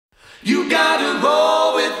You gotta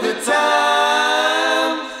roll with the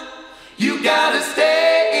times. You gotta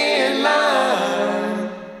stay in line.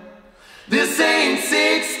 This ain't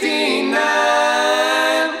 69.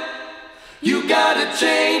 You gotta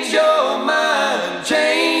change your mind.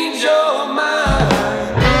 Change your mind.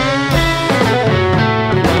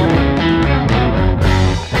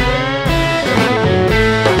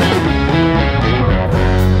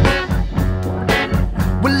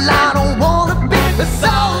 Well, I don't wanna be a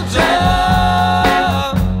soldier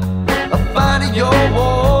fighting your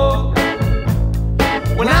war.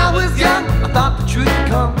 When I was young, I thought the truth would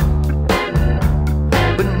come,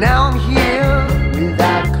 but now I'm here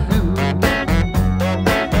without a clue.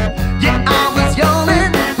 Yeah, I was young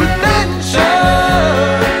and adventurous.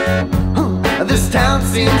 This town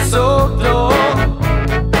seems so dull.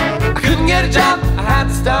 I couldn't get a job, I had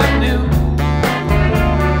to start new.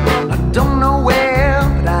 I don't know where,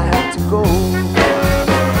 but I had to go.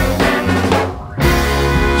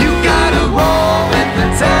 You gotta roll with the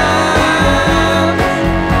times.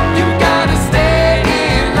 You gotta stay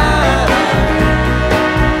in line.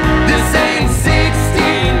 This ain't 69.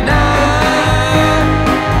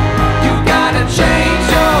 You gotta change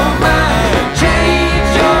your mind. Change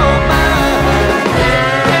your mind.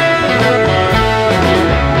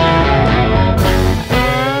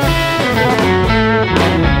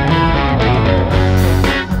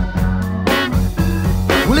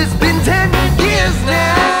 Well, it's been